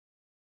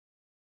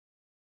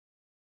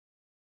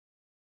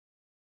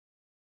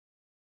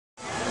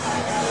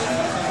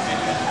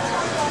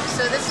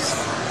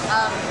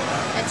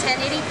a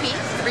 1080p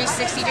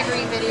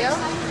 360-degree video.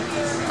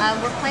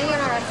 We're playing it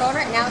on our phone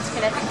right now. It's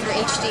connected through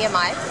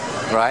HDMI.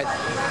 Right.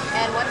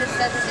 And what this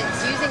does is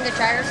it's using the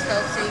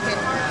gyroscope so you can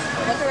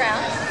look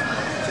around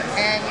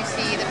and you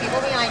see the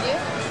people behind you.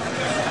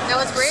 Now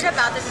what's great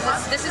about this is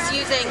this is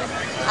using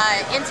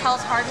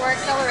Intel's hardware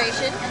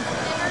acceleration,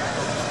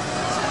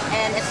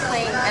 and it's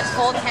playing at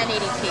full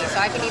 1080p. So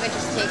I can even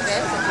just take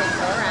this and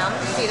go around,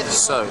 see the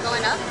people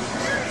going up,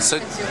 and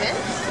zoom in.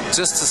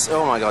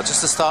 Oh my God!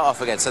 Just to start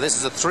off again, so this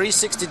is a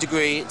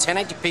 360-degree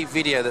 1080p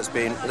video that's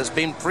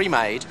been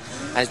pre-made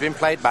and it's been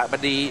played back,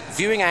 but the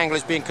viewing angle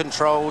is being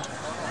controlled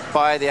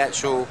by the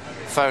actual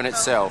phone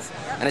itself,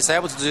 and it's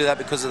able to do that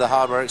because of the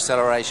hardware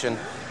acceleration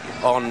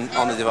on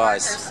the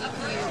device. Or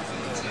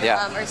CPU,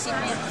 yeah. Or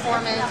CPU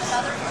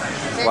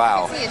performance.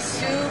 Wow. You can see it's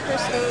super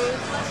smooth.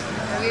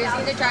 We're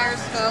using the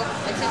gyroscope,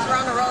 and since we're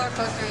on a roller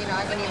coaster, you know,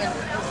 I can even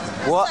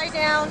upside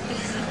down.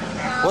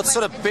 What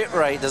sort of bit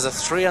rate does a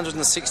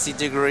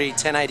 360-degree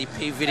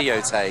 1080p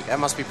video take? That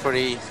must be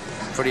pretty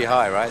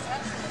high, right?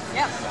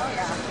 Yep. Oh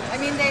yeah. I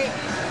mean, they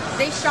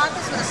shot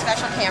this with a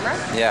special camera.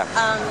 Yeah.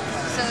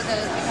 So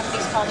the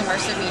company's called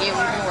Immersive Media.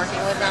 We've been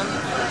working with them,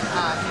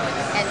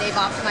 and they've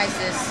optimized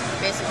this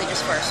basically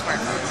just for our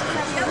smartphones.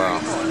 Wow.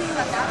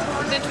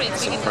 Bit rates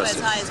we can go as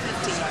high as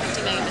 50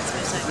 megabits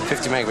per second.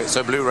 50 megabits,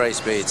 so Blu-ray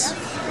speeds.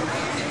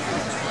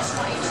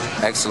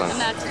 Excellent. And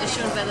that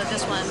shows whether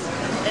this one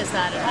is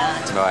that or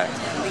not. Right.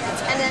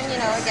 And then, you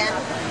know, again,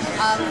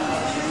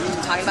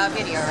 talking about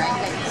video,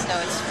 right? So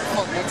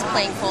it's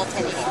playing full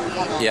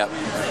 1080p. Yep.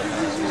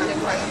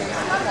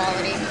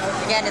 Quality.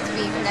 Again, it's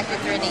being connected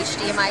through an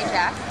HDMI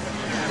jack.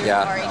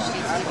 Yeah. Or HD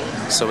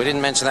TV. So we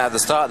didn't mention that at the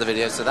start of the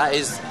video. So that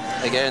is,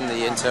 again,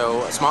 the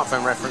Intel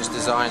smartphone reference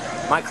design.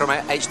 Micro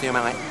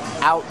HDMI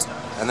out,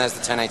 and there's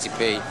the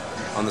 1080p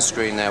on the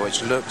screen there,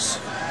 which looks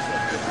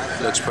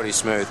pretty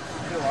smooth.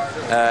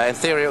 In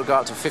theory, it'll go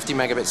up to 50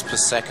 megabits per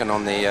second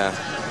on the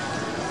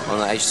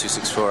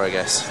H.264, I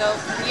guess. So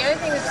the other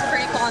thing that's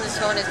pretty cool on this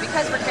phone is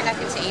because we're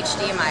connected to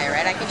HDMI,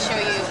 right? I can show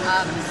you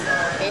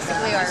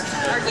basically our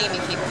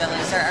gaming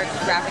capabilities, our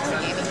graphics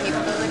and gaming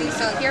capabilities.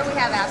 So here we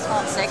have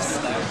Asphalt 6.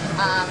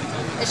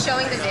 It's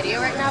showing the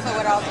video right now, but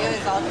what I'll do is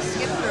I'll just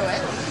skip through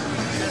it,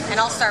 and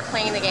I'll start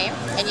playing the game,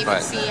 and you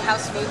can see how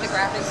smooth the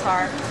graphics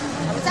are.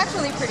 It's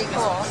actually pretty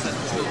cool,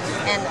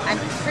 and I'm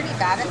pretty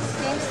bad at this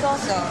game still,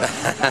 so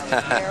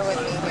bear with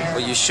me here. Well,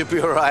 you should be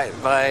alright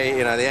by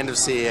the end of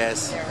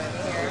CES. Bear with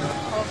me here.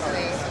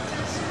 Hopefully.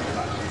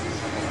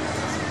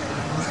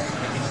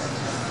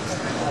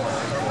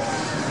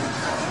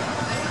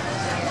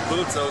 Who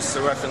built those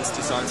reference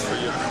designs for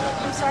you?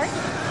 I'm sorry?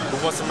 Who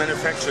was the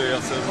manufacturer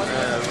of the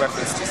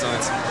reference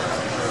designs?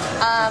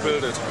 Who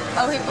built it?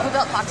 Oh, who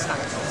built Foxconn?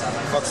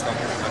 Foxconn.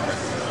 Okay.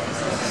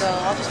 So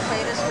I'll just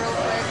play this real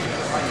quick.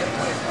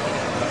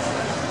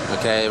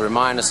 Okay,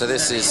 reminder, so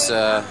this is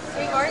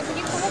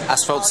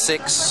Asphalt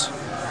 6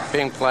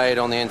 being played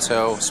on the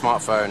Intel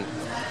smartphone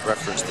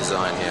reference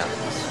design here.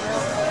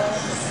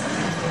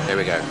 Here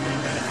we go.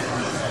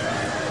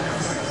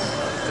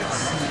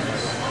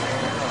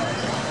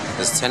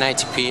 There's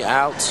 1080p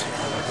out,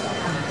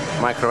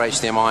 micro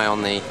HDMI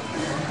on the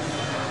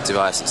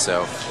device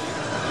itself.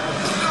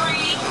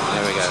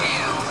 There we go.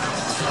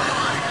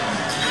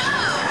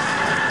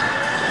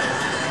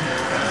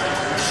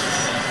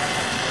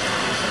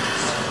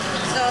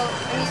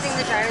 I'm using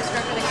the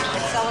gyroscope and the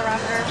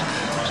accelerometer.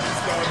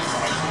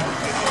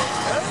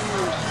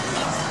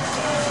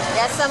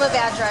 Yes, I'm a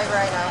bad driver,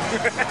 I know.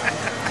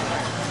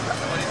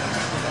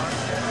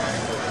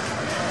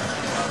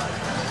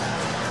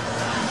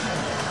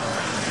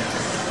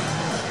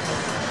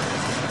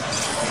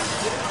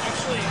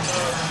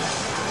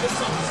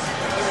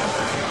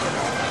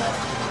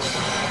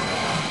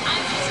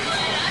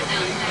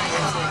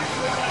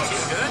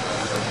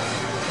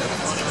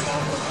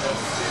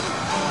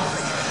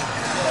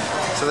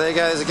 So there you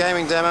go, there's a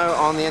gaming demo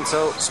on the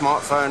Intel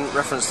smartphone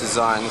reference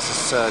design. This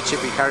is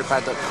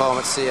chippycarrypad.com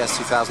at CES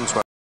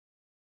 2012.